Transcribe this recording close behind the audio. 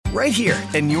right here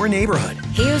in your neighborhood.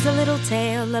 Here's a little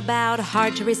tale about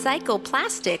hard-to-recycle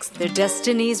plastics. Their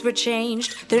destinies were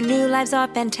changed. Their new lives are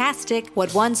fantastic.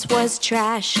 What once was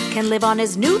trash can live on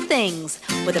as new things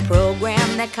with a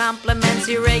program that complements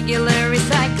your regular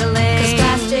recycling. 'Cause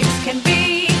plastics can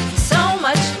be so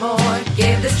much more.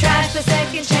 Give this trash the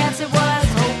second chance it was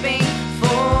hoping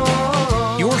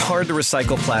for. Your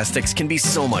hard-to-recycle plastics can be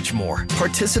so much more.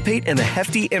 Participate in the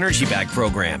Hefty Energy Bag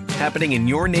program happening in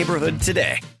your neighborhood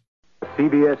today.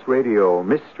 CBS Radio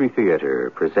Mystery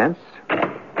Theater presents...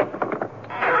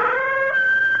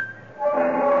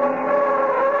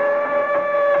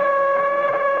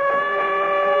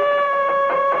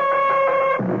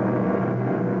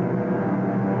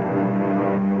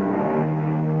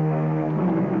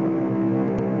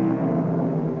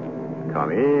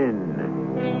 Come in.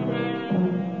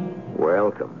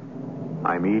 Welcome.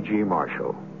 I'm E.G.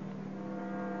 Marshall.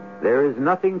 There is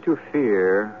nothing to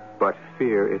fear but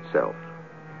fear itself.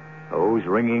 Those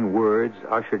ringing words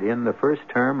ushered in the first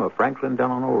term of Franklin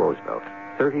Delano Roosevelt,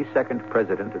 32nd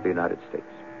President of the United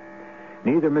States.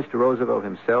 Neither Mr. Roosevelt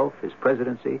himself, his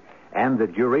presidency, and the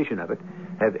duration of it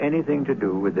have anything to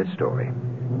do with this story.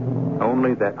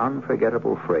 Only that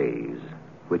unforgettable phrase,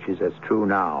 which is as true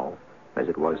now as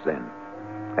it was then,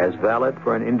 as valid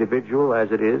for an individual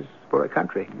as it is for a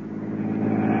country.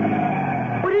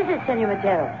 What is it, Senor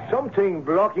Mateo? Something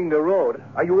blocking the road.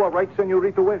 Are you all right,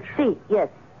 Senorita Welch? Si, yes.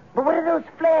 But what are those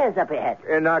flares up ahead?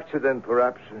 An accident,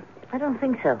 perhaps. I don't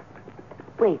think so.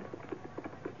 Wait.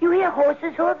 You hear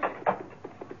horses' hooves?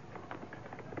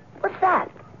 What's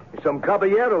that? Some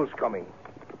caballeros coming.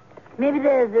 Maybe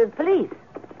they're the police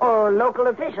or local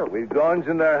officials. With guns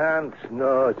in their hands.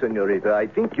 No, Senorita. I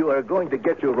think you are going to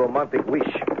get your romantic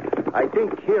wish. I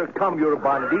think here come your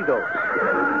bandidos.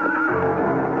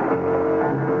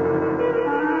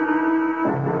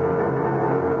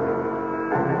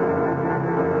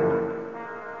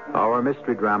 Our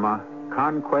mystery drama,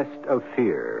 Conquest of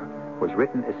Fear, was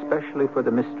written especially for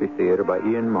the Mystery Theater by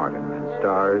Ian Morgan and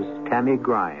stars Tammy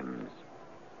Grimes.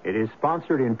 It is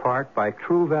sponsored in part by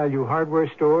True Value Hardware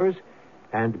Stores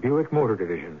and Buick Motor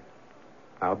Division.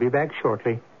 I'll be back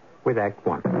shortly with Act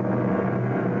One.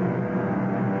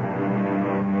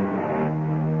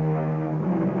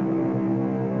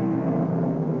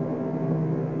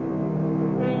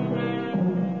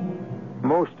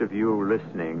 Most of you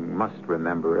listening must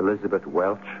remember Elizabeth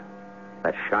Welch,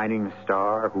 that shining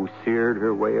star who seared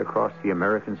her way across the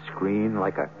American screen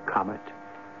like a comet,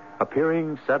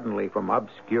 appearing suddenly from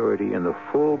obscurity in the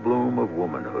full bloom of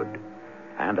womanhood,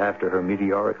 and after her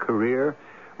meteoric career,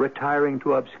 retiring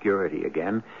to obscurity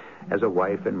again as a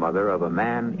wife and mother of a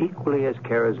man equally as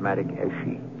charismatic as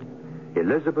she.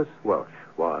 Elizabeth Welch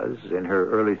was, in her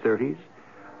early 30s,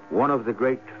 one of the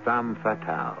great femmes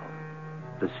fatales.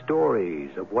 The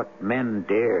stories of what men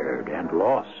dared and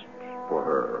lost for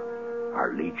her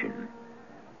are legion.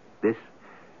 This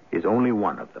is only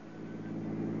one of them.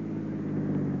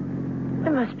 They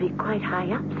must be quite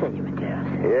high up, Senor Mateo.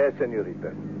 Yes,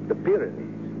 Senorita. The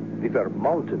Pyrenees. These are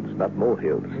mountains, not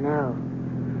molehills. No.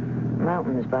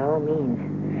 Mountains, by all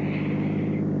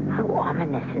means. How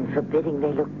ominous and forbidding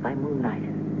they look by moonlight.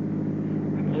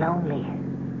 And lonely.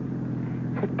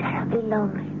 So terribly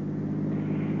lonely.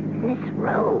 This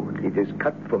road. It is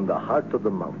cut from the heart of the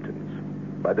mountains.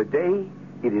 By the day,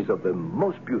 it is of the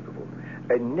most beautiful.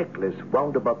 A necklace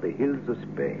wound about the hills of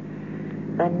Spain.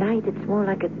 By night, it's more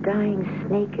like a dying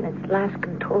snake in its last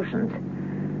contortions.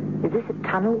 Is this a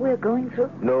tunnel we're going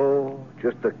through? No,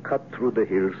 just a cut through the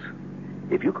hills.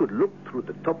 If you could look through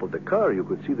the top of the car, you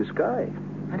could see the sky.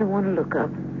 I don't want to look up.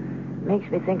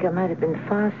 Makes me think I might have been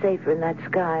far safer in that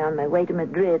sky on my way to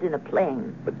Madrid in a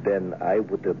plane. But then I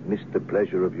would have missed the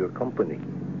pleasure of your company.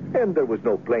 And there was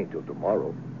no plane till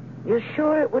tomorrow. You're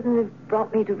sure it wouldn't have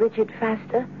brought me to Richard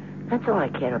faster? That's all I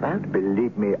care about.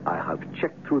 Believe me, I have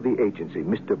checked through the agency.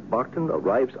 Mr. Barton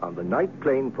arrives on the night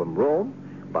plane from Rome.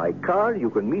 By car,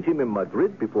 you can meet him in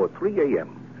Madrid before 3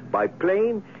 a.m. By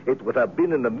plane, it would have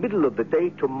been in the middle of the day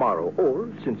tomorrow, or,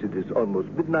 since it is almost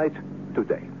midnight,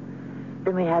 today.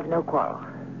 Then we have no quarrel.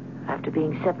 After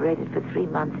being separated for 3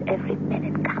 months, every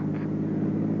minute counts.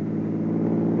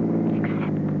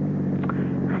 Except,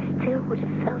 I still would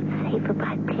have felt safer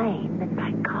by plane than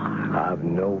by car. Have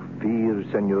no fear,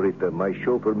 Senorita. My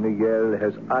chauffeur Miguel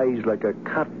has eyes like a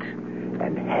cat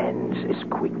and hands as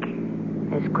quick.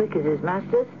 As quick as his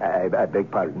master's? I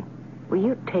beg pardon. Will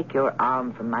you take your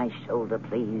arm from my shoulder,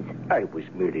 please? I was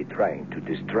merely trying to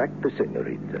distract the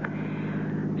Senorita.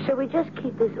 Shall we just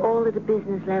keep this all at a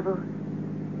business level?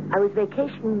 I was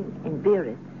vacationing in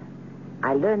Biarritz.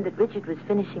 I learned that Richard was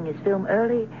finishing his film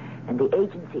early, And the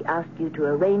agency asked you to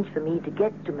arrange for me to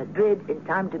get to Madrid in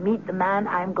time to meet the man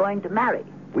I'm going to marry.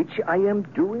 Which I am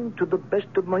doing to the best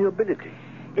of my ability.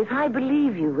 If I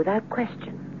believe you without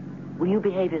question, will you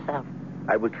behave yourself?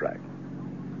 I will try.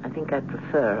 I think I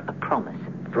prefer a promise.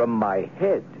 From my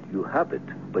head, you have it.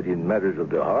 But in matters of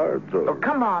the heart... Oh,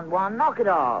 come on, Juan. Knock it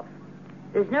off.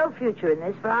 There's no future in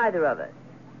this for either of us.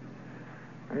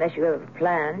 Unless you have a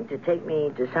plan to take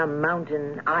me to some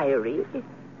mountain eyrie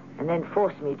and then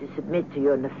force me to submit to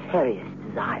your nefarious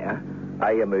desire.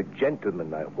 I am a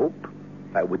gentleman, I hope.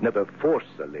 I would never force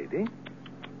a lady.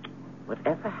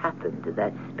 Whatever happened to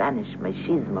that Spanish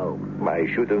machismo?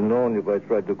 I should have known if I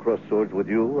tried to cross swords with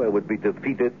you, I would be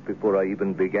defeated before I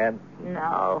even began.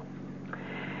 No.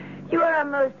 You are a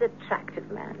most attractive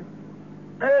man.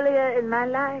 Earlier in my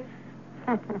life.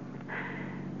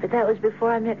 But that was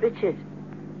before I met Richard.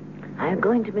 I am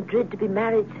going to Madrid to be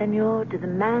married, senor, to the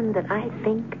man that I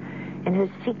think, in her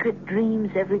secret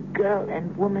dreams, every girl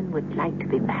and woman would like to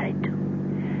be married to.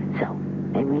 So,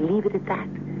 may we leave it at that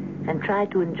and try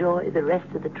to enjoy the rest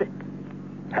of the trip?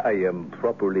 I am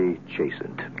properly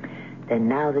chastened. Then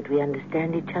now that we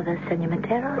understand each other, Senor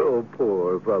Montero... Oh,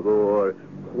 por favor,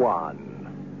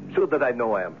 Juan. So that I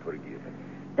know I am forgiven.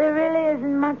 There really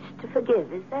isn't much to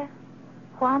forgive, is there,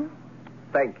 Juan?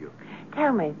 Thank you.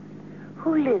 Tell me,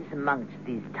 who lives amongst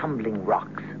these tumbling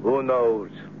rocks? Who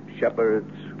knows?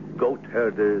 Shepherds, goat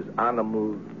herders,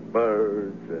 animals,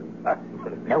 birds,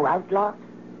 and... No outlaws?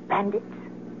 Bandits?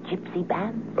 Gypsy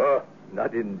bands? Oh,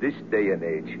 not in this day and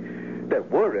age. There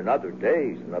were in other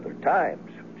days and other times.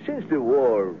 Since the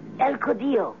war... El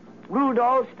Codillo ruled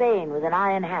all Spain with an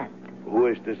iron hand. Who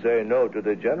is to say no to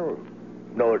the general?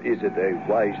 Nor is it a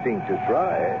wise thing to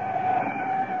try.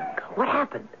 What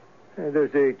happened?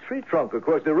 There's a tree trunk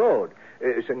across the road.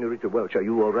 Senorita Welch, are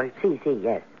you all right? Si,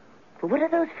 yes. But what are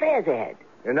those flares ahead?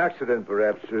 An accident,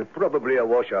 perhaps. Probably a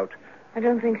washout. I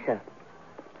don't think so.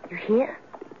 You hear?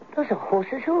 Those are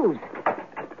horses' hooves.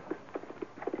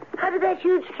 How did that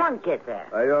huge trunk get there?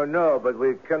 I don't know, but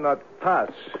we cannot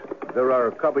pass. There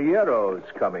are caballeros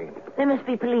coming. They must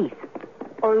be police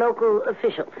or local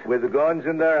officials. With guns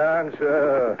in their hands?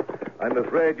 I'm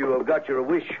afraid you have got your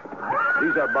wish.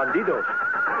 These are bandidos.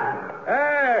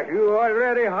 You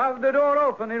already have the door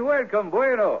open in welcome,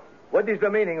 Bueno. What is the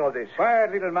meaning of this?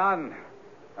 Quiet, little man.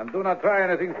 And do not try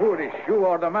anything foolish. You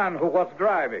or the man who was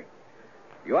driving.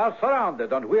 You are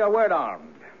surrounded and we are well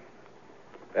armed.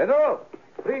 Pedro,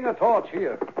 bring a torch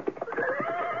here.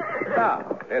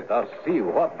 Now, let us see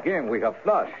what game we have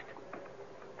flushed.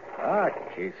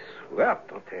 Que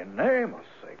suerte tenemos.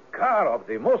 A car of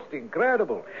the most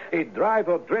incredible. A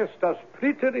driver dressed as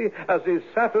prettily as a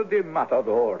Saturday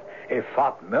matador. A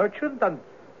fat merchant and...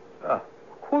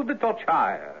 who'll the touch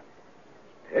higher?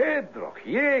 Pedro,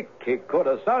 que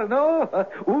corazón, no?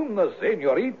 Una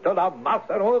señorita la más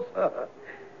hermosa.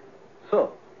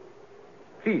 So,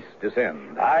 please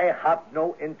descend. I have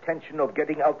no intention of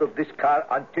getting out of this car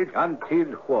until...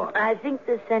 Until what? I think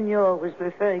the senor was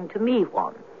referring to me,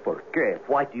 Juan. ¿Por qué?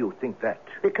 Why do you think that?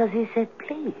 Because he said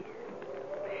please.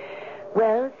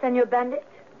 Well, Senor Bandit?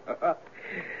 The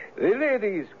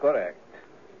lady is correct.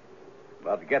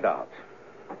 But get out.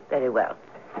 Very well.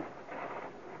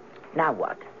 Now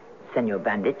what, Senor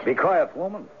Bandit? Be quiet,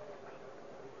 woman.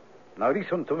 Now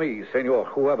listen to me, senor,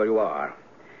 whoever you are.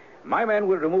 My men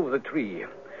will remove the tree.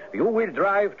 You will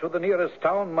drive to the nearest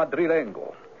town,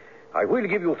 Madrilengo. I will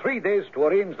give you 3 days to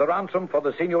arrange the ransom for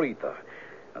the senorita.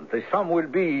 And the sum will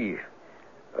be...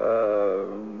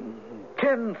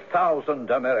 10,000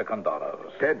 American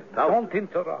dollars. 10,000? Don't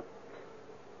interrupt.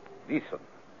 Listen.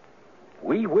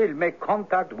 We will make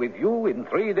contact with you in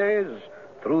 3 days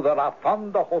through the La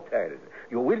Fonda Hotel.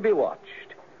 You will be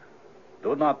watched.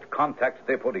 Do not contact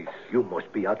the police. You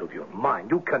must be out of your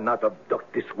mind. You cannot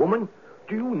abduct this woman.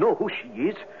 Do you know who she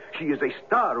is? She is a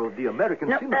star of the American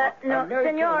cinema. No,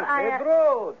 American senor,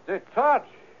 Pedro, the touch.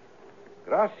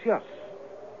 Gracias.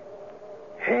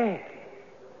 Hey,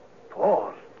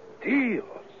 por Dios.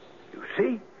 You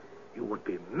see? You would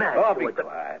be mad. Oh, be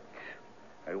quiet.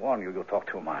 I warn you, you talk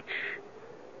too much.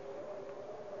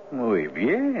 Muy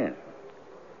bien.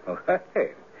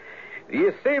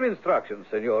 The same instructions,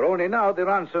 senor. Only now the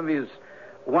ransom is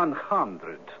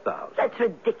 100,000. That's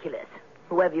ridiculous,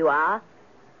 whoever you are.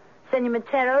 Senor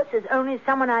Montero says only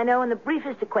someone I know in the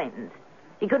briefest acquaintance.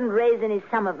 He couldn't raise any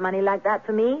sum of money like that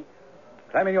for me.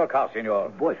 Climb in your car, senor.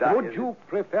 Would you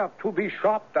prefer to be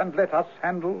shot and let us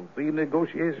handle the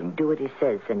negotiation? Do what he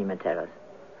says, Senor Montero.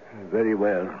 Very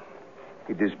well.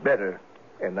 It is better,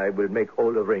 and I will make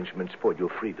all arrangements for your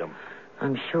freedom.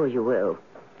 I'm sure you will.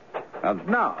 And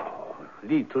now,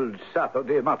 little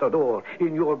Saturday matador,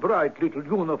 in your bright little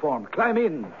uniform. Climb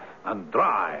in and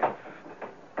drive.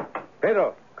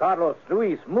 Pedro, Carlos,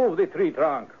 Luis, move the tree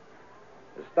trunk.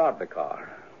 Start the car.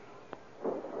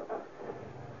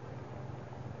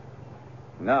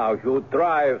 Now you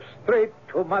drive straight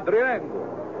to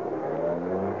Madrilengo.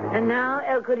 And now,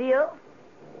 El Carrillo?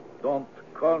 Don't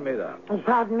call me that. Oh,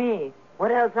 pardon me.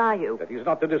 What else are you? That is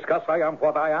not to discuss. I am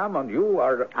what I am, and you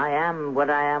are... I am what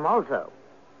I am also.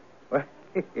 Well,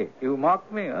 you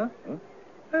mock me, huh?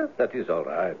 Well, that is all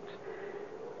right.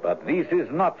 But this is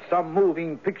not some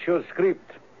moving picture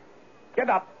script. Get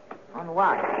up. On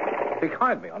what?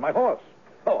 Behind me, on my horse.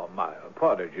 Oh, my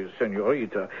apologies,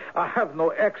 senorita. I have no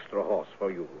extra horse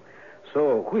for you.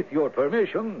 So, with your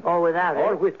permission... Or without it.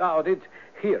 Or without it,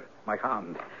 here, my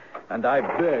hand. And I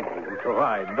beg you to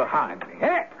ride behind me.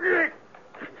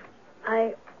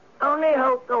 I only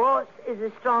hope the horse is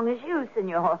as strong as you,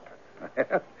 senor.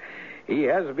 He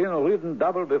has been ridden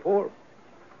double before.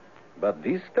 But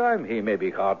this time he may be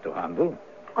hard to handle.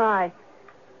 Why?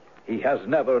 He has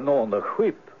never known a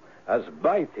whip as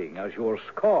biting as your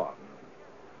scorn.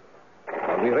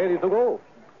 Are we ready to go?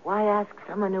 Why ask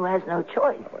someone who has no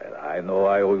choice? Well, I know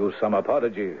I owe you some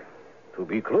apology. To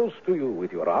be close to you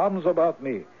with your arms about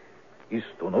me is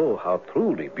to know how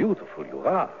truly beautiful you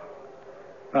are.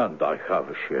 And I have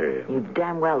a shame. You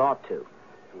damn well ought to.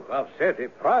 To have set a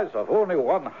price of only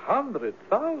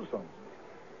 100,000.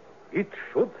 It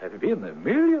should have been $1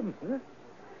 million.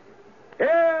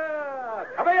 Yeah!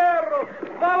 Caballeros!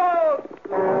 Vamos!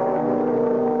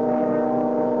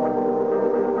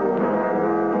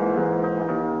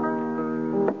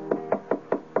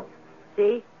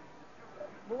 See?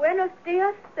 Buenos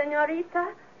dias,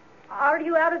 señorita. Are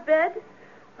you out of bed?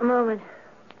 A moment.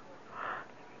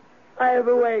 I am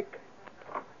awake.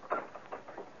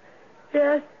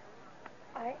 Yes?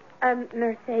 I am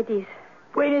Mercedes.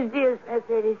 Buenos dias,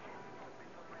 Mercedes.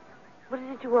 What is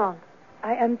it you want?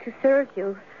 I am to serve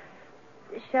you.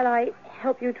 Shall I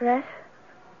help you dress?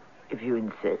 If you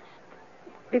insist.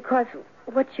 Because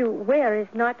what you wear is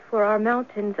not for our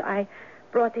mountains. I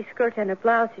brought a skirt and a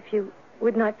blouse if you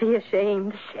would not be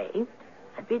ashamed. Ashamed?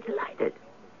 I'd be delighted.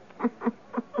 If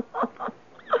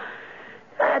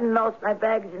I hadn't lost my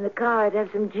baggage in the car, I'd have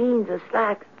some jeans or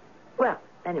slacks. Well,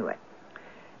 anyway.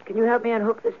 Can you help me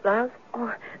unhook this blouse?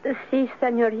 Oh, si,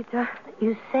 señorita.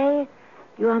 You say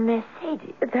you are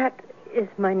Mercedes. That is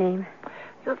my name.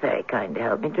 You're very kind to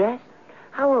help me dress.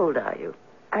 How old are you?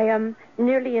 I am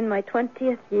nearly in my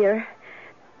 20th year.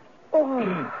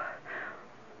 Oh,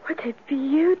 what a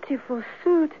beautiful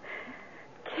suit.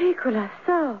 Que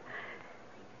colossal.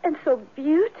 And so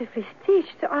beautifully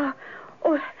stitched.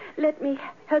 Oh, let me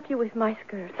help you with my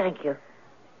skirt. Thank you.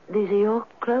 These are your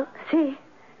clothes? See?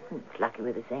 It's lucky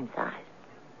we're the same size.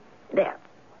 There.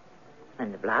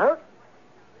 And the blouse?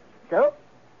 So?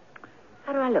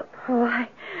 How do I look? Oh,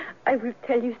 I will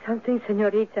tell you something,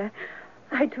 señorita.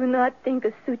 I do not think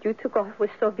the suit you took off was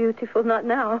so beautiful, not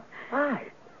now.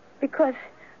 Why? Because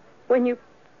when you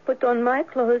put on my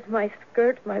clothes, my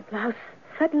skirt, my blouse,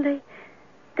 suddenly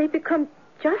they become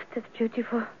just as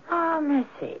beautiful. Oh,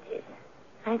 Mercedes,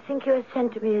 I think you are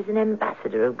sent to me as an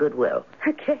ambassador of goodwill.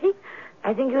 Okay.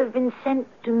 I think you have been sent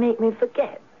to make me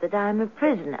forget that I am a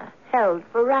prisoner, held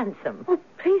for ransom. Oh,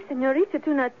 please, señorita,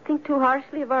 do not think too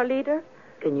harshly of our leader.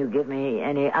 Can you give me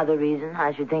any other reason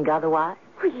I should think otherwise?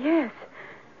 Oh, yes.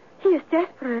 He is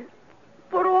desperate.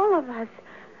 For all of us.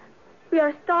 We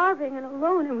are starving and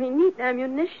alone, and we need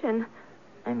ammunition.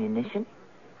 Ammunition?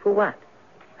 For what?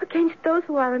 Against those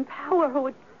who are in power, who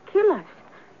would kill us.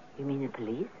 You mean the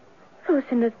police? Those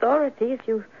in authority, if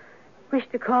you wish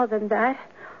to call them that.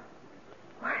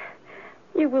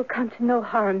 You will come to no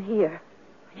harm here.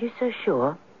 Are you so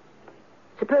sure?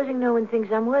 Supposing no one thinks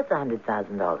I'm worth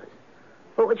 $100,000.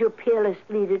 What would your peerless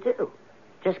leader do?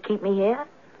 Just keep me here?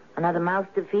 Another mouth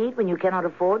to feed when you cannot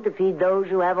afford to feed those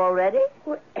you have already?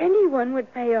 Well, anyone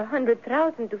would pay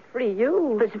 $100,000 to free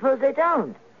you. But suppose they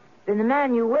don't. Then the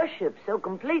man you worship so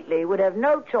completely would have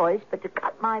no choice but to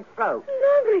cut my throat.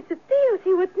 Nombre de Dios,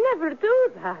 he would never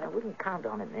do that. I wouldn't count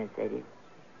on it, Mercedes.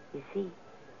 You see,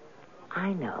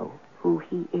 I know who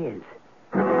he is.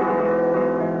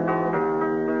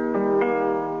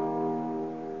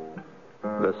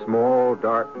 The small,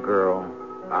 dark girl,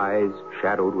 eyes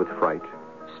shadowed with fright,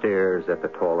 stares at the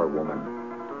taller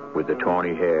woman with the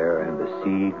tawny hair and the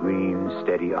sea-green,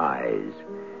 steady eyes.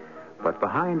 But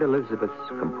behind Elizabeth's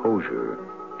composure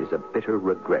is a bitter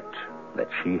regret that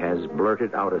she has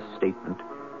blurted out a statement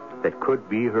that could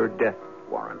be her death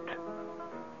warrant.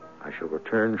 I shall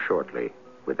return shortly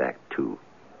with Act 2.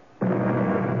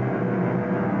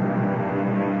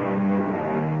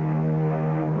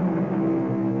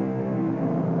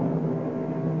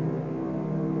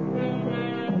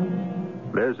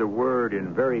 there's a word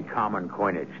in very common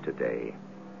coinage today,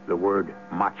 the word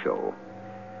macho.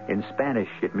 In Spanish,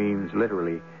 it means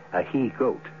literally a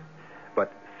he-goat.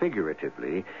 But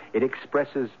figuratively, it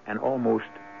expresses an almost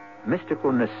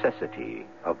mystical necessity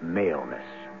of maleness.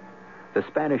 The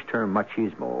Spanish term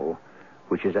machismo,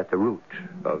 which is at the root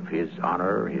of his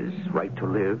honor, his right to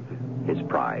live, his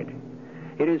pride.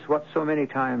 It is what so many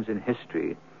times in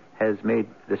history has made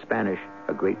the Spanish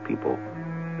a great people,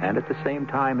 and at the same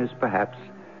time is perhaps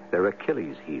their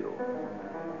Achilles heel.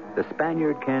 The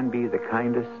Spaniard can be the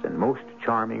kindest and most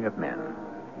charming of men,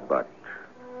 but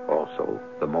also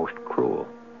the most cruel.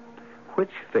 Which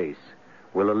face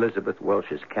will Elizabeth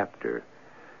Welch's captor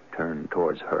turn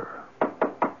towards her?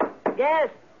 Yes,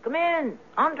 come in.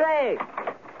 Andre.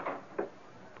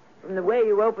 From the way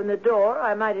you opened the door,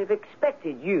 I might have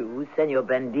expected you, Senor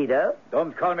Bandito.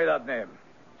 Don't call me that name.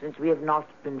 Since we have not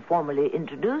been formally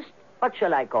introduced, what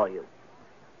shall I call you?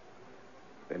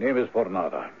 The name is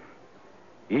Fornada.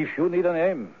 If you need a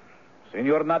name,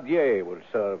 Senor Nadier will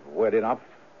serve well enough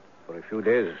for a few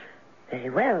days. Very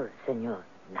well, Senor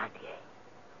Nadier.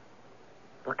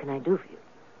 What can I do for you?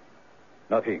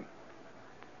 Nothing.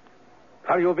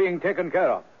 Are you being taken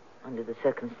care of? Under the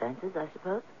circumstances, I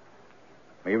suppose.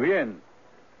 Muy bien.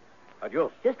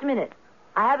 Adios. Just a minute.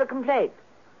 I have a complaint.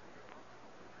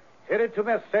 Tell it to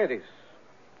Mercedes.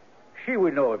 She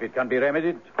will know if it can be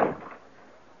remedied.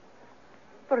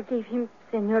 Forgive him,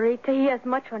 Senorita. He has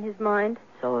much on his mind.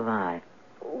 So have I.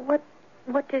 What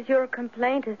is your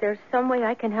complaint? Is there some way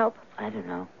I can help? I don't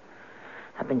know.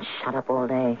 I've been shut up all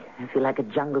day. I feel like a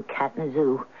jungle cat in a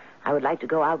zoo. I would like to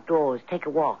go outdoors, take a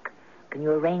walk. Can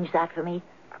you arrange that for me?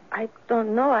 I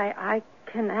don't know. I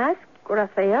can ask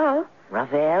Rafael.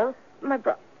 Rafael? My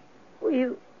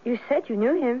you said you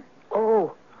knew him.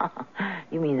 Oh,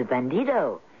 you mean the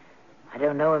Bandito. I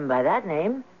don't know him by that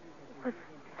name. Well,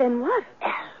 then what?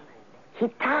 El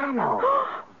Gitano.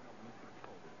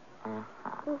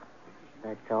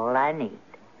 That's all I need.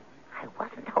 I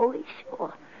wasn't wholly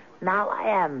sure. Now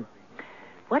I am.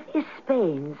 What is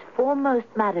Spain's foremost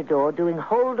matador doing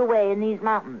holed away in these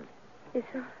mountains? It's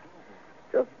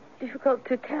so difficult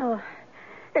to tell.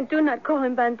 And do not call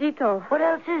him Bandito. What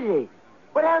else is he?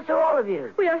 What else are all of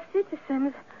you? We are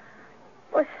citizens.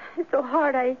 Oh, it's so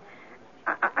hard.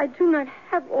 I do not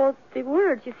have all the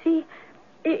words. You see,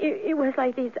 it was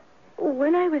like this.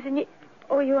 When I was in...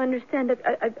 Oh, you understand,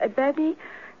 a baby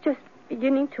just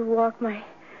beginning to walk.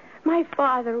 My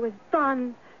father was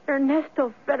Don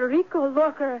Ernesto Federico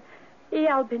Lorca y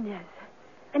Albinez.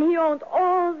 And he owned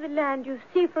all the land you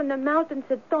see from the mountains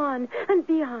at dawn and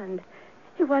beyond.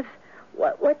 He was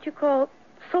what you call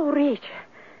so rich.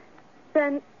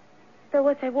 Then there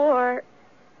was a war,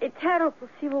 a terrible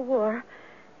civil war.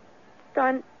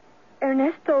 Don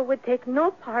Ernesto would take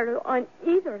no part on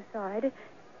either side.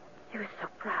 He was so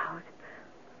proud.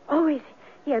 Always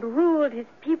he had ruled his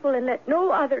people and let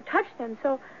no other touch them.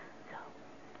 So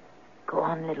go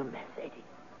on, little Mercedes.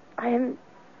 I am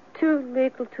too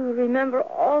little to remember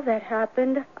all that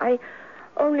happened. I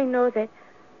only know that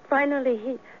finally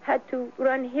he had to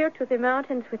run here to the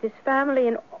mountains with his family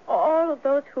and all of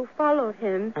those who followed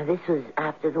him. Now, this was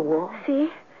after the war? See?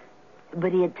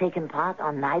 But he had taken part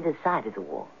on neither side of the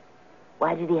war.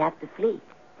 Why did he have to flee?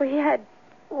 Well, he had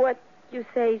what you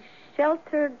say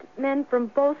sheltered men from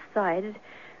both sides.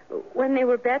 When they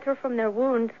were better from their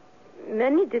wounds,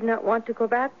 many did not want to go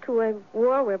back to a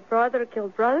war where brother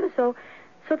killed brother, so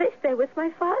they stayed with my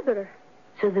father.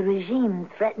 So the regime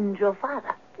threatened your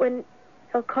father? When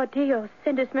El Caudillo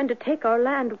sent his men to take our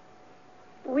land,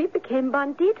 we became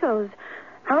banditos,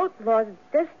 outlaws,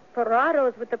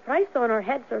 desperados with the price on our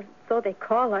heads, or so they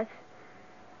call us.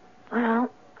 Well,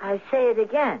 I say it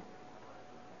again.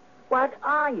 What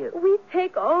are you? We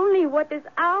take only what is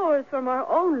ours from our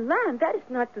own land. That is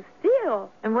not to steal.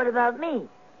 And what about me?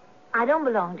 I don't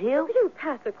belong to you. You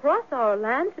pass across our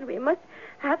lands, and we must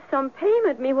have some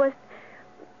payment.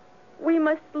 We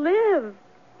must live,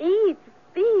 eat,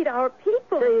 feed our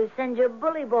people. So you send your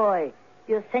bully boy,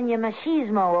 your senor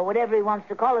machismo, or whatever he wants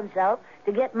to call himself,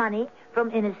 to get money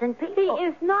from innocent people. He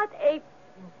is not a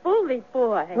bully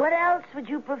boy. What else would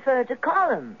you prefer to call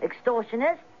him?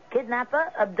 Extortionist?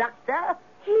 Kidnapper? Abductor?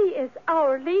 He is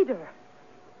our leader.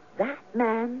 That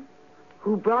man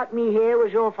who brought me here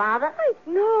was your father?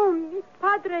 No, mi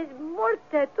padre is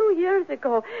muerto 2 years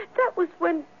ago. That was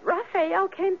when Rafael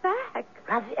came back.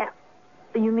 Rafael?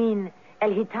 You mean El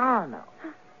Gitano?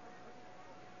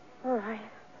 All right.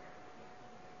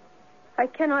 I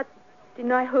cannot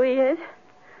deny who he is.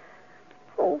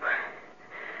 Oh,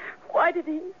 why did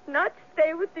he not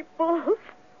stay with the bulls?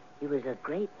 He was a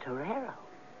great torero.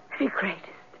 The greatest.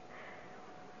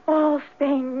 All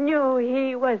Spain knew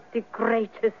he was the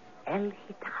greatest. El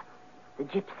Gitano, the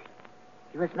gypsy.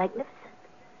 He was magnificent.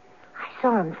 I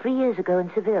saw him 3 years ago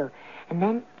in Seville, and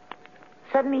then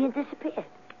suddenly he disappeared.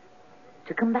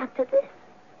 To come back to this.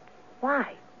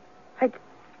 Why? I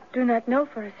do not know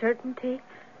for a certainty.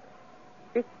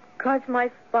 Because my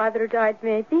father died,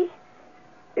 maybe.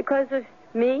 Because of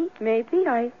me, maybe.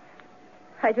 I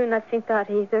do not think that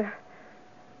either.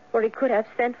 For he could have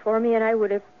sent for me, and I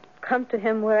would have come to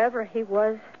him wherever he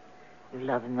was. You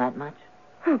love him that much?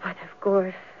 Oh, but of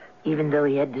course. Even though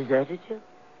he had deserted you?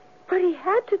 But he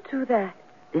had to do that.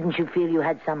 Didn't you feel you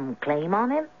had some claim on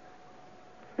him?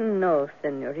 No,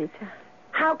 senorita.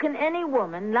 How can any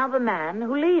woman love a man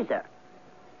who leaves her?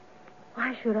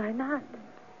 Why should I not?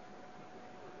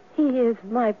 He is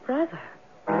my brother.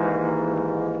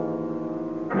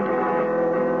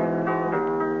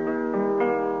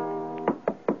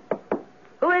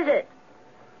 Who is it?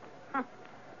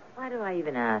 Why do I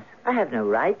even ask? I have no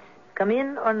rights. Come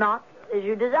in or not, as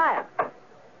you desire.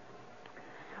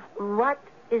 What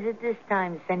is it this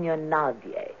time, Senor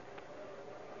Nadier?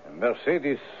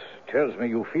 Mercedes tells me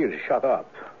you feel shut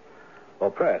up,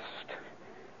 oppressed.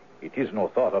 It is no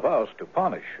thought of ours to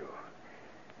punish you.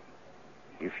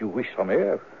 If you wish some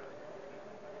air,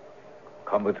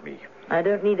 come with me. I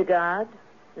don't need a guard.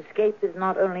 Escape is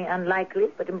not only unlikely,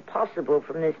 but impossible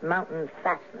from this mountain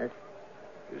fastness.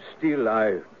 Still,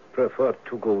 I prefer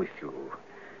to go with you.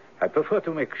 I prefer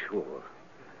to make sure.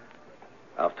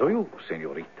 After you,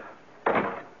 senorita.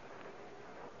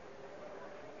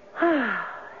 Ah,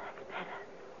 that's better.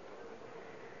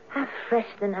 How fresh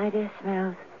the night air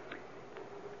smells.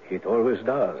 It always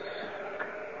does.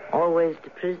 Always to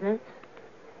prisoners?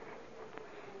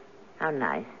 How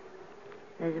nice.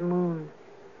 There's a moon.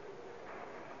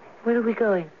 Where are we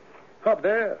going? Up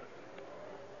there.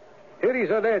 Here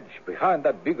is a ledge behind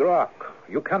that big rock.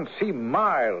 You can see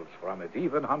miles from it,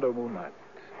 even under moonlight.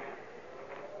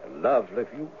 A lovely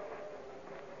view.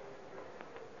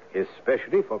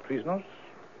 Especially for prisoners.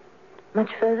 Much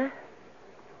further?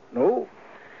 No.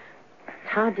 It's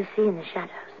hard to see in the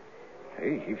shadows.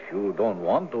 Hey, if you don't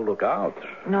want to look out.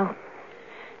 No.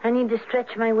 I need to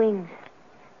stretch my wings.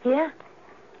 Here?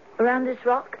 Around this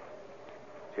rock?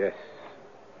 Yes.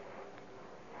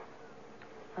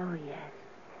 Oh, yes.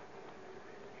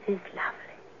 It is lovely.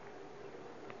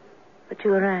 But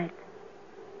you are right.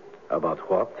 About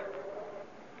what?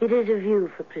 It is a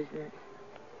view for prisoners.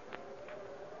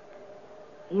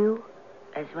 You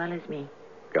as well as me.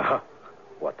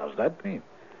 What does that mean?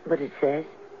 But it says,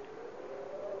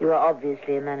 you are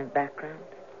obviously a man of background.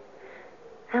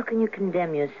 How can you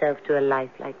condemn yourself to a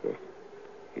life like this?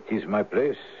 It is my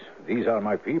place. These are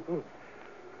my people.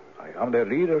 I am their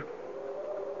leader.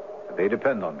 They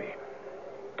depend on me.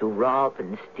 To rob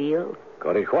and steal?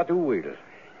 Call it what you will.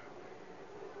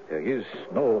 There is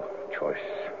no choice.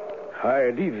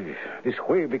 I live this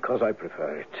way because I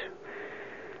prefer it.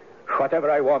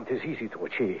 Whatever I want is easy to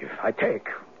achieve. I take.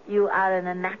 You are an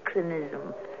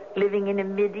anachronism, living in a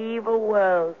medieval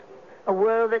world. A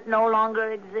world that no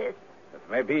longer exists.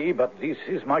 Maybe, but this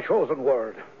is my chosen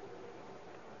world.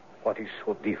 What is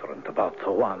so different about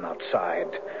the one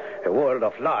outside? A world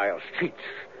of liars, cheats,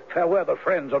 fair-weather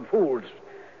friends and fools.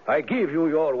 I give you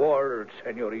your world,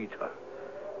 senorita.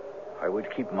 I will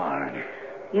keep mine.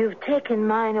 You've taken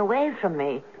mine away from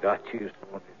me. That is...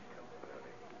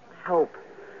 I hope.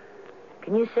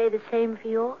 Can you say the same for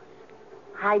yours?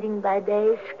 Hiding by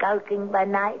day, skulking by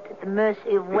night, at the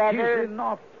mercy of weather. It is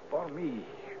enough for me.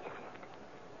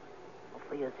 Or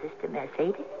for your sister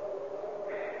Mercedes?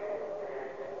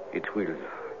 It will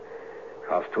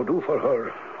have to do for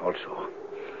her also.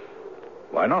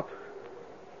 Why not?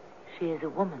 She is a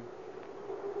woman.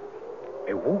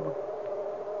 A woman?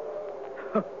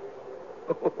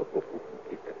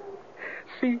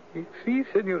 See,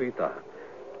 senorita.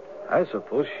 I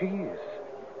suppose she is.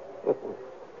 Oh.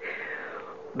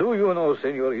 Do you know,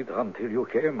 senorita, until you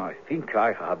came, I think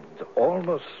I had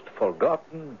almost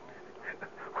forgotten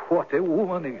what a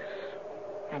woman is.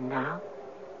 And now?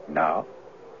 Now?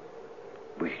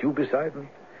 With you beside me?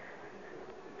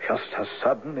 Just as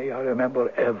suddenly I remember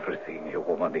everything a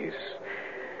woman is.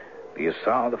 The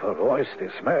sound of her voice, the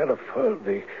smell of her,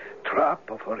 the trap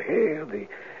of her hair, the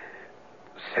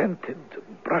scented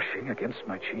brushing against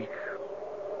my cheek,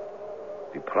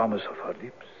 the promise of her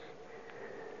lips,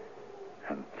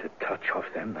 and the touch of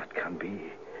them that can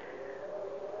be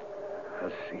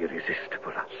as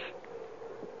irresistible as...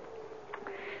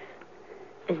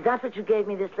 Is that what you gave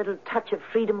me this little touch of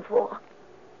freedom for?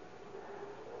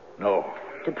 No.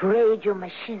 To parade your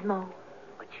machismo?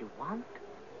 What you want,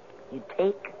 you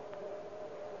take.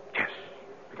 Yes.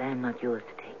 But I am not yours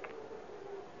to take.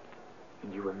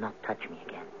 and you will not touch me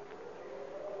again.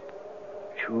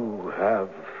 You have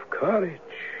courage,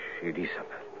 Elizabeth.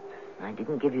 I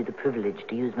didn't give you the privilege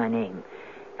to use my name.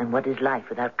 And what is life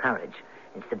without courage?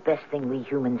 It's the best thing we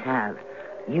humans have.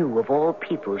 You, of all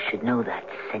people, should know that,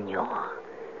 Senor.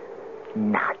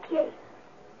 Nadie.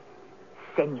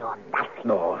 Senor nothing.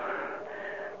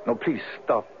 No, please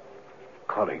stop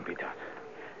calling me that.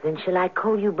 Then shall I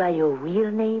call you by your real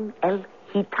name, El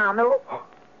Gitano? Oh.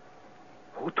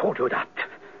 Who told you that?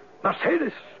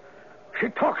 Mercedes. She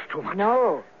talks too much.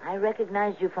 No, I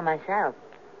recognized you for myself.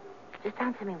 Just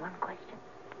answer me one question.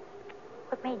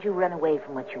 What made you run away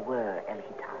from what you were, El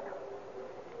Gitano?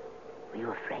 Were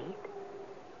you afraid?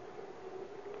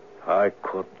 I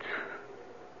could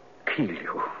kill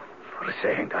you for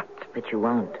saying that. But you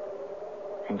won't.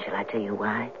 And shall I tell you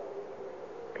why?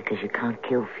 Because you can't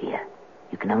kill fear.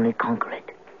 You can only conquer it.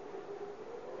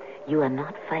 You are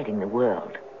not fighting the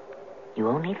world. You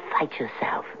only fight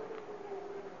yourself.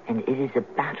 And it is a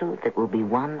battle that will be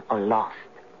won or lost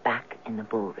back in the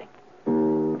bullring.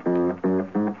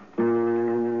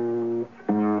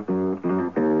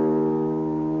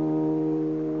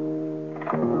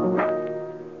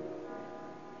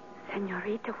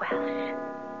 Senorita Welsh.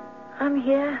 I'm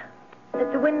here.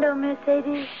 At the window,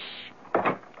 Mercedes. Shh.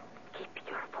 Keep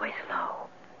your voice low.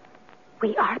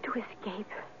 We are to escape.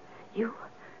 You,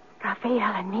 Raphael,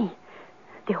 and me.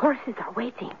 The horses are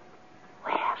waiting.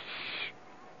 Where? Shh.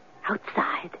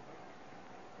 Outside.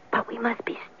 But we must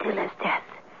be still as death.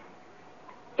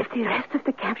 If the rest of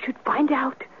the camp should find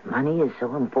out... Money is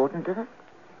so important to them?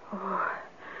 Oh,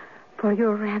 for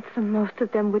your ransom, most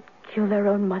of them would kill their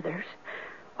own mothers.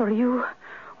 Or you,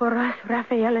 or us,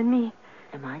 Raphael and me.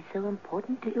 Am I so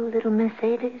important to you, little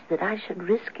Mercedes, that I should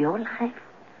risk your life?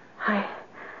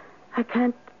 I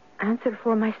can't answer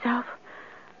for myself.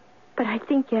 But I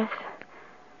think yes.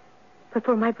 But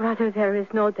for my brother, there is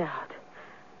no doubt.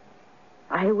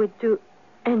 I would do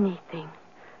anything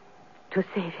to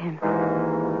save him.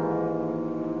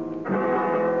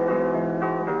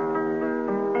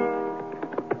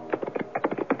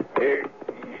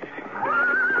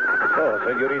 So,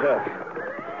 senorita,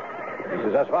 this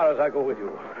is as far as I go with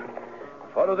you.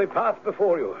 Follow the path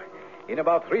before you. In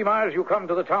about 3 miles, you come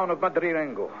to the town of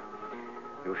Madrilengo.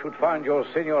 You should find your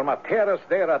Senor Materas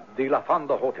there at the La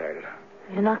Fonda Hotel.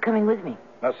 You're not coming with me.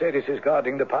 Mercedes is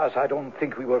guarding the pass. I don't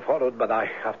think we were followed, but I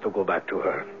have to go back to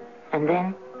her. And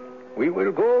then? We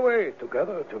will go away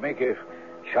together to make a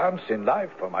chance in life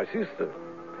for my sister.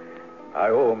 I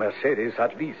owe Mercedes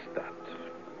at least that.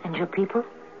 And your people?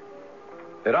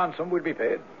 The ransom will be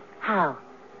paid. How?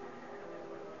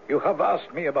 You have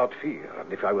asked me about fear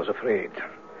and if I was afraid.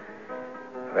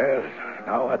 Well,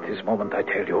 now at this moment I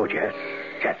tell you, yes,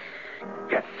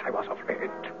 I was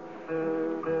afraid.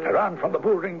 I ran from the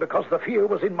bullring because the fear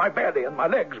was in my belly and my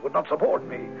legs would not support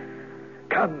me.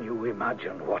 Can you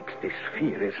imagine what this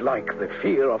fear is like, the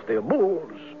fear of the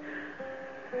bulls?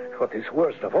 What is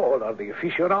worst of all are the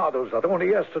aficionados that only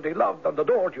yesterday loved and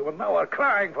adored you and now are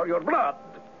crying for your blood,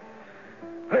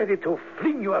 ready to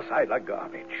fling you aside like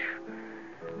garbage.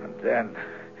 And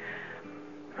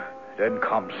then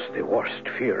comes the worst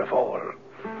fear of all.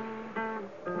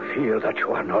 Fear that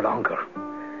you are no longer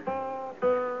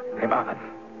a man.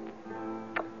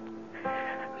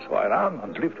 So I ran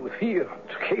and lived with fear and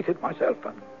hated myself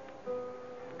and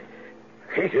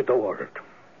hated the world.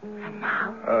 And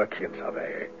now? Quien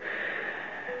sabe.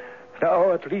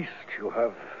 Now at least you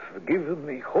have given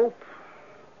me hope.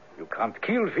 You can't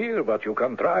kill fear, but you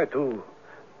can try to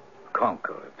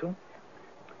conquer it. Huh?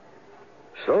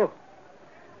 So,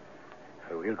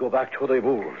 I will go back to the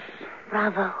bulls.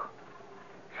 Bravo.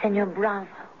 Senor Bravo.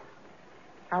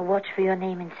 I'll watch for your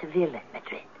name in Seville and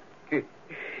Madrid.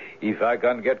 If I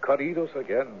can get corridos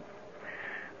again.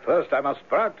 First, I must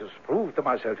practice, prove to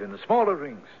myself in the smaller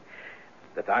rings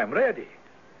that I am ready.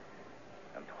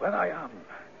 And when I am,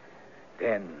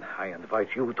 then I invite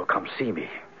you to come see me.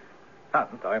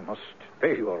 And I must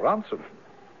pay you a ransom.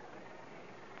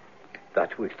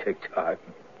 That will take time.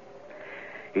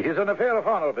 It is an affair of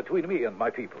honor between me and my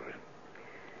people.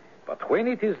 But when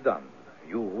it is done,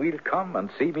 you will come and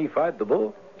see me fight the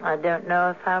bull? I don't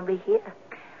know if I'll be here.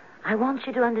 I want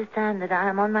you to understand that I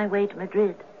am on my way to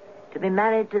Madrid to be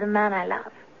married to the man I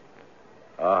love.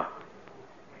 Ah.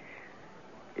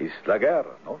 It's la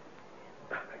guerra, no?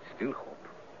 I still hope.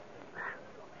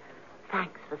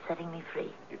 Thanks for setting me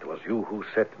free. It was you who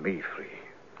set me free.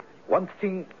 One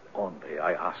thing only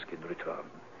I ask in return.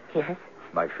 Yes?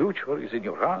 My future is in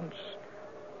your hands.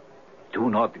 Do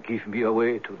not give me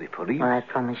away to the police. Well, I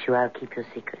promise you I'll keep your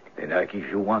secret. Then I give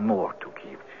you one more to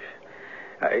keep.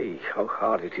 Ay, how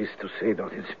hard it is to say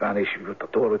that in Spanish.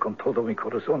 Todo con todo mi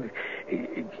corazón.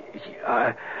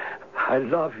 I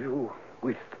love you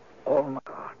with all my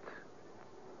heart.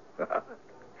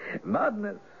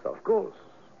 Madness, of course.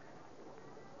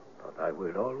 But I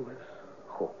will always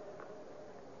hope.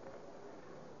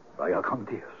 Vaya con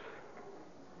Dios.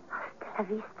 Hasta la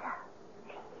vista,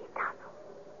 gitano.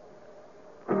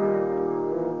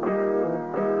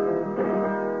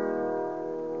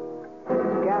 The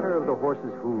scatter of the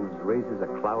horses' hooves raises a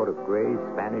cloud of gray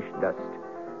Spanish dust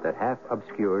that half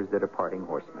obscures the departing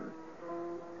horseman.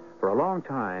 For a long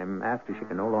time, after she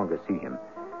can no longer see him,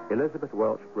 Elizabeth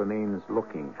Welch remains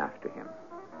looking after him.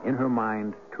 In her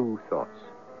mind, two thoughts.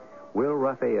 Will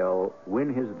Raphael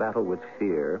win his battle with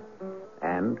fear,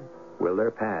 and will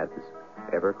their paths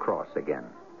ever cross again?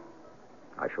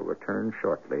 I shall return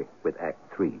shortly with Act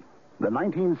 3. The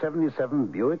 1977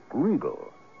 Buick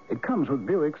Regal. It comes with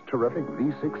Buick's terrific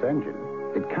V6 engine.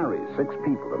 It carries 6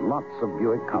 people and lots of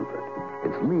Buick comfort.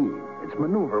 It's lean. It's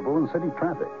maneuverable in city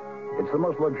traffic. It's the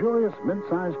most luxurious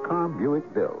mid-sized car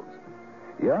Buick builds.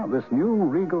 Yeah, this new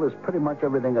Regal is pretty much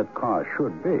everything a car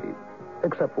should be,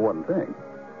 except for one thing.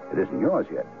 It isn't yours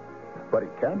yet, but it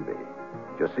can be.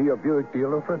 Just see your Buick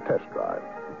dealer for a test drive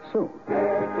soon.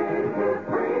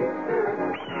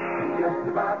 Just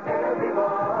about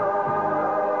everyone.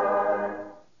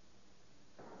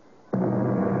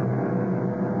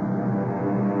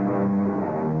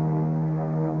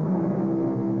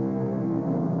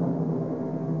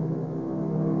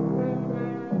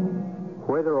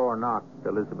 Whether or not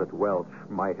Elizabeth Welch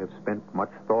might have spent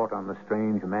much thought on the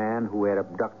strange man who had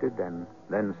abducted and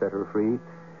then set her free,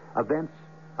 events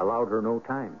allowed her no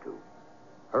time to.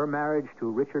 Her marriage to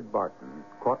Richard Barton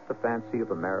caught the fancy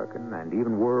of American and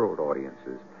even world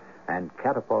audiences and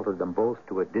catapulted them both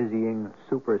to a dizzying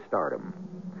superstardom.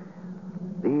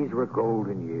 These were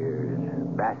golden years,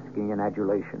 basking in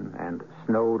adulation and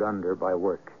snowed under by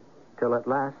work, till at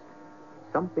last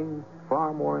something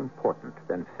far more important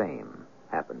than fame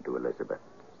happened to Elizabeth.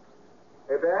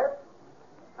 Hey, Dad?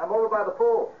 I'm over by the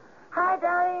pool. Hi,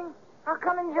 darling. I'll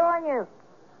come and join you.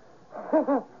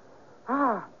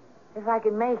 If I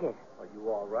can make it. Are you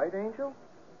all right, Angel?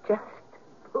 Just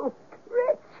pooped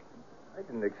rich. I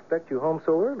didn't expect you home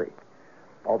so early.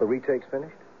 All the retakes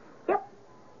finished? Yep.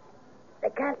 They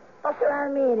can't fuss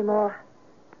around me anymore.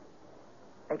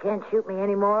 They can't shoot me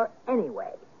anymore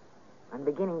anyway. I'm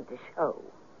beginning to show.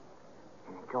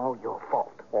 And it's all your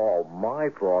fault. All my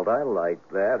fault. I like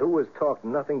that. Who has talked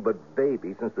nothing but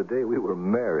baby since the day we were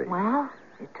married? Well,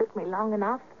 it took me long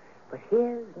enough, but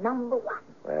here's number 1.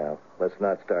 Well, let's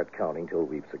not start counting till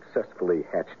we've successfully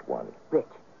hatched one. Rich,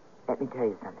 let me tell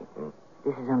you something.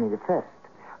 This is only the first.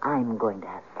 I'm going to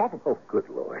have 7. Oh, good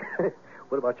Lord.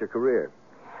 What about your career?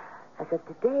 As of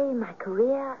today, my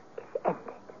career is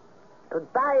ended.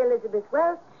 Goodbye, Elizabeth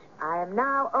Welch. I am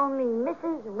now only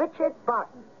Mrs. Richard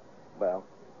Barton. Well,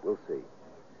 we'll see.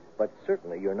 But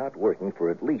certainly you're not working for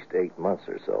at least 8 months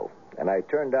or so. And I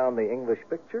turned down the English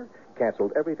picture,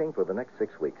 canceled everything for the next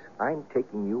 6 weeks. I'm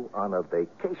taking you on a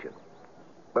vacation.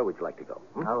 Where would you like to go?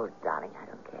 Oh, darling, I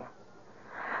don't care.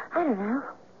 I don't know.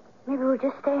 Maybe we'll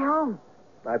just stay home.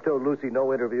 I've told Lucy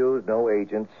no interviews, no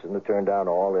agents, and to turn down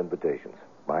all invitations.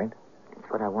 Mind?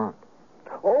 That's what I want.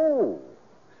 Oh,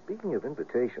 speaking of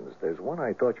invitations, there's one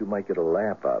I thought you might get a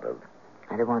laugh out of.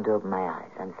 I don't want to open my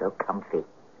eyes. I'm so comfy.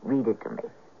 Read it to me.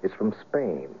 It's from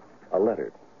Spain, a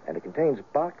letter, and it contains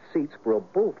boxed seats for a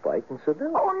bullfight in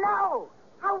Seville. Oh, no!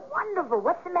 How wonderful.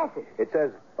 What's the message? It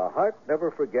says, the heart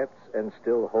never forgets and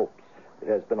still hopes. It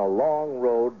has been a long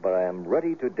road, but I am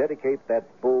ready to dedicate that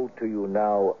bull to you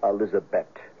now, Elizabeth.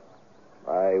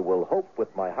 I will hope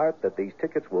with my heart that these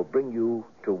tickets will bring you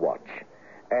to watch.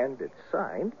 And it's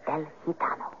signed... El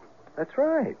Gitano. That's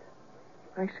right.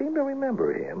 I seem to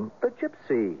remember him. The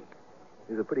gypsy.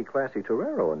 He was a pretty classy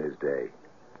torero in his day.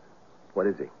 What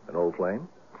is he, an old flame?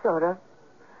 Sort of.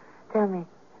 Tell me,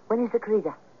 when is the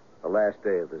corrida? The last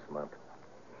day of this month.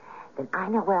 Then I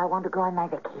know where I want to go on my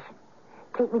vacation.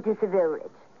 Take me to Seville,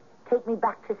 Rich. Take me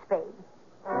back to Spain.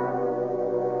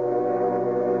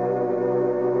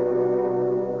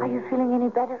 Are you feeling any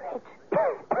better, Rich?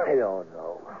 I don't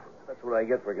know. That's what I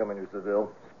get for coming to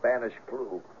Seville. Spanish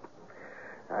flu.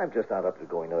 I'm just not up to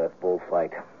going to that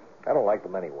bullfight. I don't like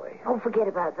them anyway. Oh, forget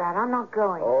about that. I'm not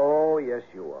going. Oh, yes,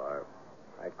 you are.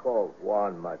 I called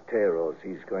Juan Materos.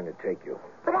 He's going to take you.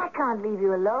 But I can't leave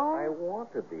you alone. I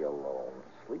want to be alone.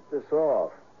 Sleep this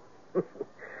off.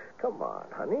 Come on,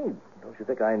 honey. Don't you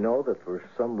think I know that for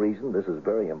some reason this is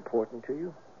very important to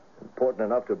you? Important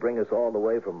enough to bring us all the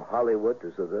way from Hollywood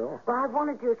to Seville? Well, I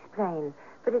wanted to explain,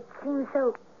 but it seems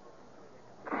so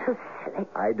So silly.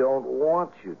 I don't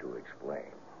want you to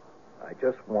explain. I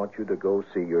just want you to go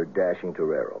see your dashing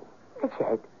Torero.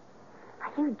 Richard,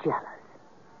 are you jealous?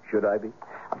 Should I be?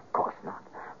 Of course not.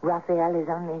 Raphael is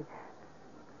only...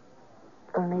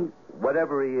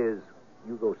 Whatever he is,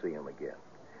 you go see him again.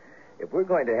 If we're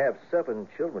going to have 7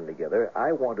 children together,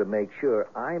 I want to make sure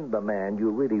I'm the man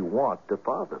you really want to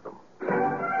father them.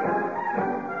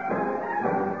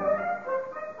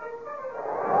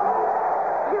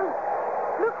 Dude,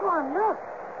 look, Juan, look.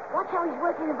 Watch how he's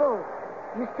working the bull.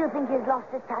 You still think he's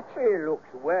lost his touch? He looks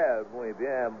well, muy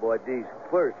bien, but these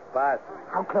first passes...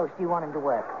 How close do you want him to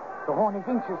work? The horn is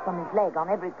inches from his leg on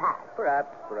every pass.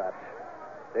 Perhaps.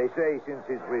 They say since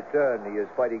his return he is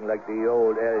fighting like the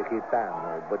old El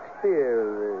Gitano, but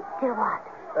still... Still what?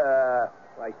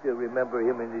 I still remember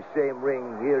him in the same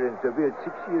ring here in Seville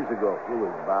 6 years ago. He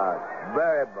was bad,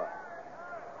 very bad.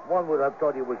 One would have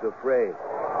thought he was afraid.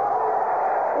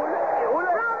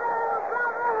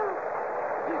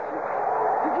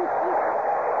 Did you see that?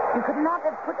 You could not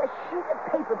have put a sheet of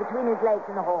paper between his legs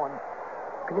and the horn.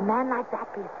 Could a man like that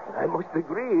be afraid? I must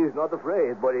agree he's not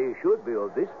afraid, but he should be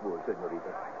of this bull,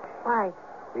 senorita. Why?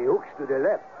 He hooks to the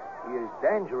left. He is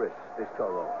dangerous, this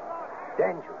toro.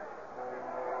 Dangerous.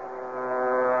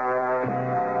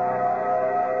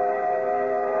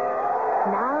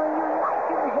 Now you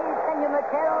like him, hey, Senor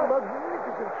Mateo?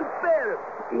 Magnificent, superb.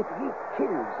 If he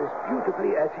kills as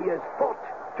beautifully as he has fought,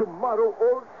 tomorrow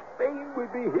all Spain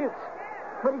will be his.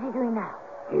 What is he doing now?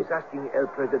 He is asking El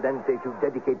Presidente to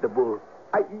dedicate the bull.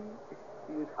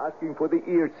 He is asking for the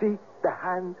ear. See? The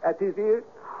hand at his ear?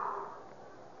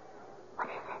 What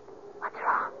is it? What's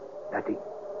wrong? Nothing.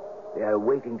 They are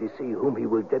waiting to see whom he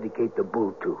will dedicate the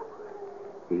bull to.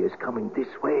 He is coming this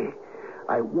way.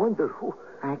 I wonder who...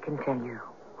 I can tell you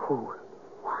who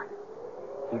won.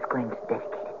 He's going to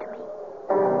dedicate it to me.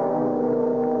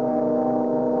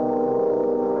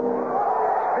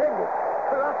 Splendid.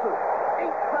 Colossal.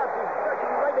 8 passes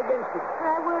touching right against him.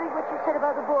 I worry what you said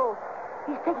about the bull.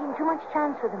 He's taking too much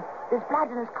chance with him. There's blood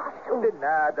in his costume.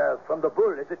 Nada from the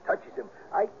bull as it touches him.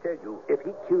 I tell you, if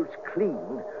he kills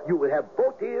clean, you will have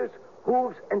both ears,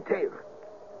 hooves, and tail.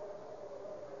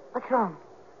 What's wrong?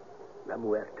 La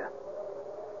muerta.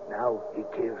 Now he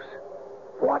kills.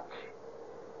 Watch.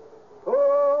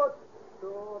 Toro.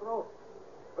 Toro.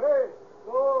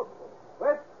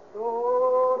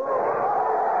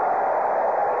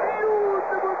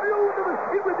 Beautiful.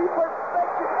 It will be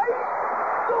perfection.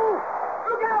 Go!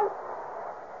 Look out!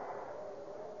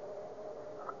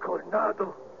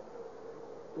 Coronado.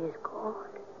 He is gone.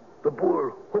 The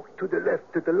bull hooked to the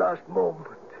left at the last moment.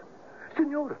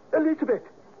 Senora, Elizabeth,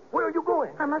 where are you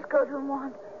going? I must go to him,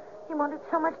 Juan. He wanted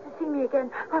so much to see me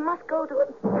again. I must go to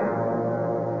him.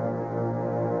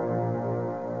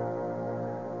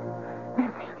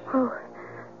 Oh,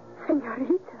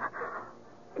 senorita,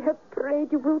 I have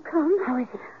prayed you will come. How is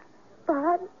he?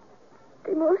 Bad.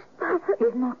 The most bad.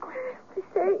 He's not going They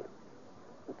say,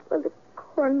 well, the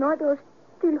Coronado's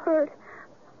still hurt.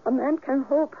 A man can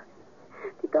hope.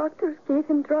 The doctors gave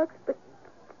him drugs, but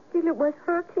still it was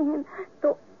hurting. And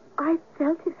though I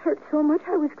felt it hurt so much,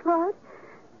 I was glad.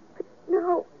 But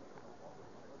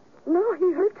now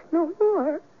he hurts no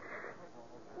more.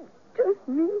 Just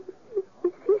me,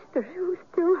 his sister, who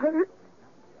still hurts.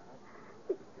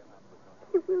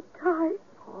 He will die.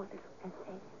 Oh, little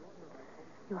princess,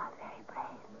 you are very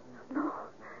brave. No,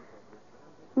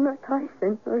 not I,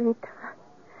 senorita.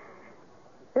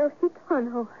 El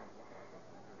Gitano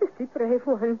is the brave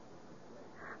one.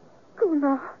 Go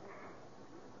now.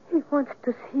 He wants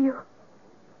to see you.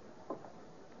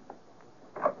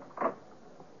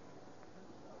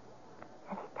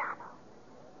 El Gitano.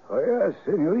 Oh, yes,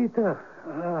 senorita.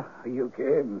 You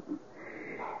came.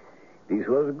 This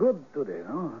was good today,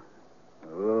 no?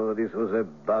 Oh, this was a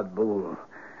bad bull.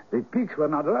 The picks were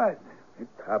not right. It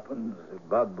happens, a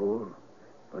bad bull.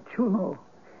 But you know,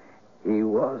 he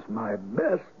was my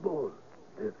best bull.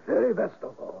 The very best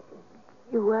of all.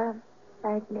 You were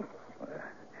magnificent. Well,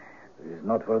 it is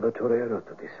not for the torero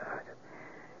to decide.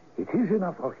 It is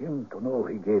enough for him to know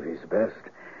he gave his best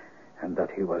and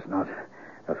that he was not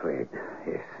afraid.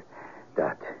 Yes,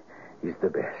 that is the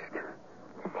best.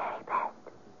 The very best.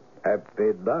 I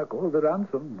paid back all the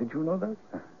ransom. Did you know that?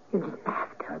 You didn't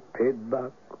have to. I paid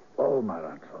back all my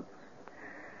ransoms.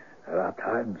 There are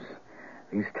times,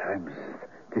 this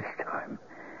time,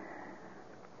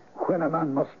 when a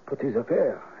man must put his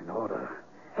affair in order.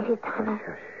 El Gitano.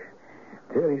 Shush.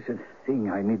 There is a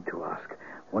thing I need to ask.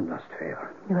 One last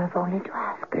favor. You have only to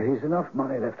ask. There is enough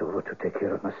money left over to take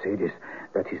care of Mercedes.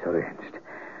 That is arranged.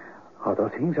 Other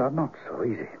things are not so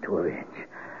easy to arrange.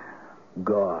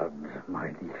 Guard my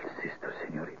little sister,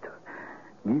 senorita.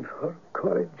 Give her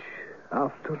courage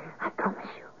after... I promise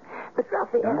you. But,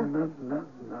 Raphael... No.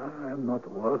 I'm not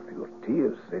worth your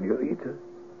tears, senorita.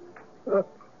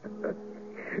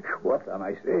 What am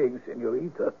I saying,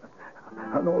 senorita?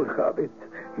 An old habit.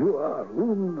 You are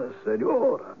una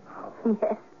senora now.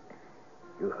 Yes.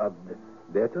 You had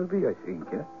better be, I think.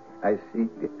 I see.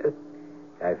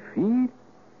 I feel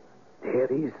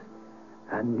there is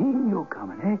a niño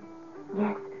coming, eh?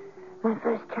 Yes. My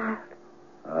first child.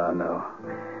 Ah, no.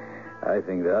 I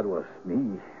think that was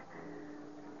me.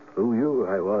 Through you,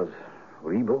 I was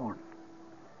reborn.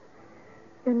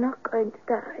 You're not going to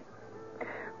die.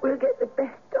 We'll get the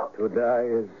best doctor. To die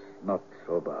is not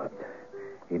so bad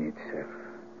in itself.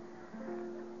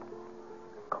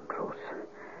 Come close.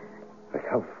 I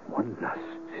have one last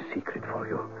secret for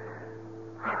you.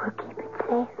 I will keep it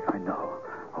safe. I know.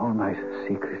 All my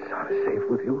secrets are safe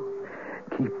with you.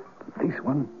 Keep this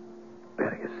one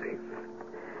very safe.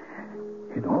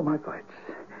 In all my fights,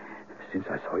 since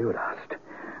I saw you last,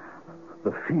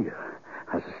 the fear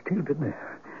has still been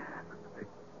there. A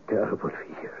terrible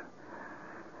fear.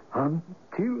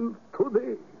 Until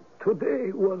today.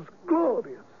 Today was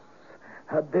glorious.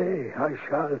 A day I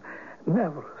shall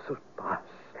never surpass.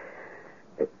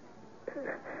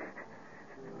 Today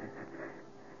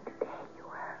you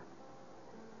were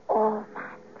all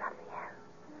man, Raphael.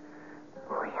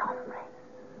 Muy hombre.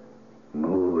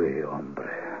 Muy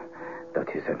hombre. That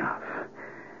is enough.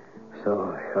 So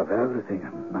I have everything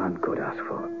a man could ask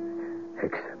for,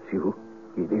 except you,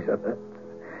 Elizabeth.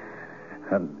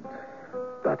 And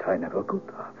that I never could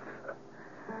have.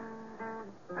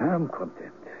 I am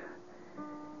content.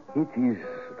 It is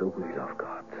the will of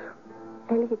God.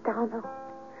 El Gitano,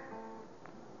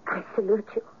 I salute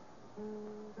you.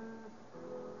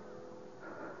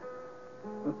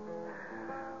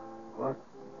 What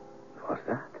was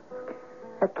that?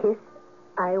 A kiss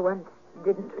I once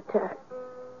didn't return.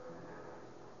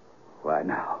 Why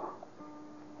now?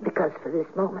 Because for this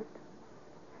moment,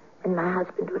 and my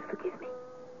husband would forgive me,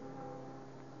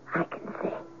 I can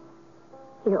say,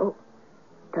 Yo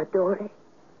t'adore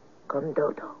con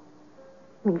todo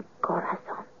mi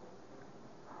corazón.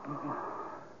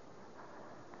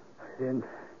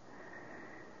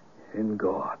 In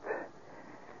God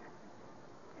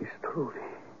is truly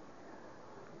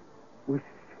with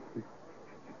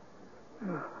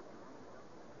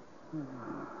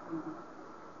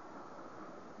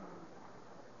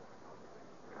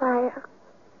Vaya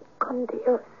con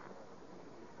Dios,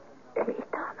 el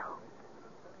Gitano.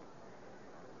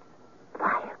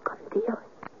 Vaya con Dios.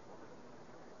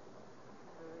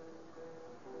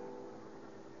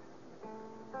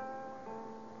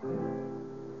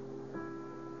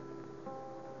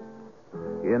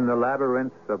 In the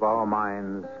labyrinth of our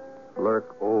minds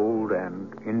lurk old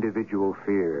and individual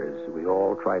fears we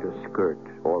all try to skirt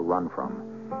or run from.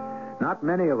 Not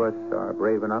many of us are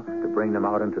brave enough to bring them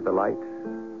out into the light,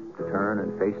 to turn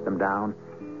and face them down.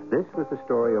 This was the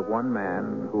story of one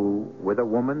man who, with a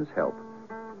woman's help,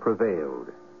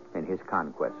 prevailed in his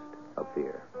conquest of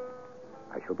fear.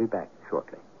 I shall be back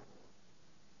shortly.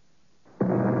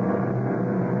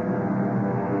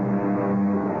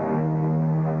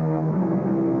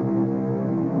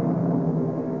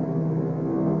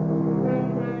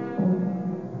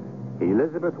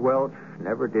 Elizabeth Welch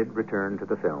never did return to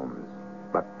the films,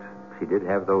 but she did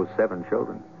have those 7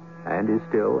 children and is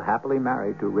still happily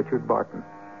married to Richard Barton.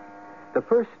 The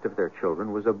first of their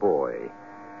children was a boy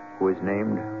who is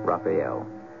named Raphael.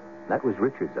 That was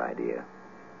Richard's idea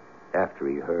after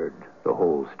he heard the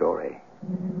whole story.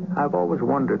 I've always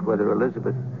wondered whether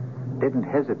Elizabeth didn't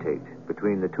hesitate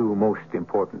between the 2 most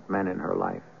important men in her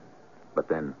life. But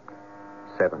then,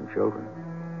 7 children.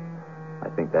 I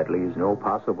think that leaves no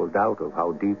possible doubt of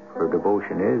how deep her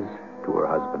devotion is to her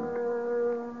husband.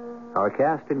 Our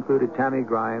cast included Tammy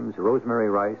Grimes, Rosemary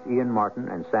Rice, Ian Martin,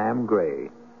 and Sam Gray.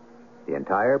 The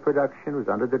entire production was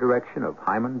under the direction of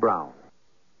Hyman Brown.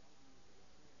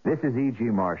 This is E.G.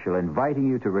 Marshall inviting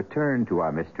you to return to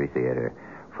our Mystery Theater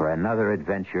for another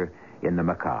adventure in the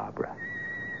macabre.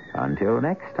 Until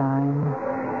next time,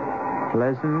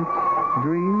 pleasant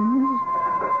dreams.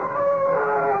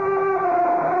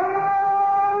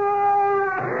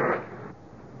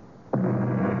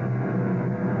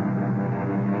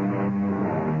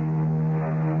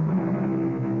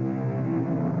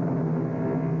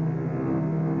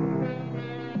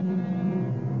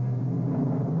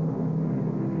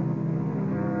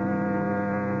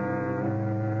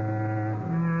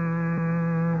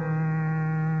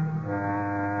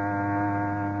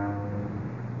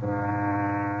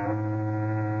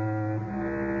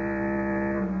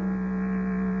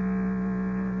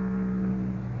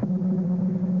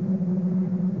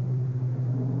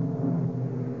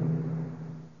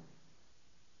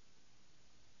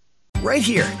 right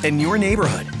here in your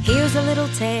neighborhood. Here's a little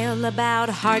tale about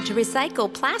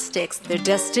hard-to-recycle plastics. Their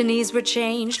destinies were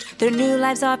changed. Their new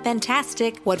lives are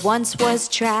fantastic. What once was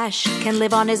trash can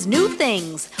live on as new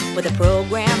things with a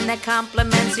program that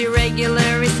complements your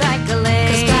regular recycling.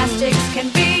 'Cause plastics can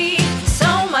be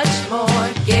so much more.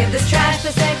 Give this trash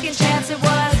the second chance it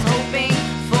was hoping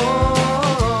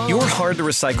for. Your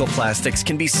hard-to-recycle plastics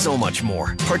can be so much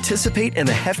more. Participate in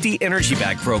the Hefty Energy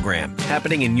Bag program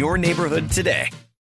happening in your neighborhood today.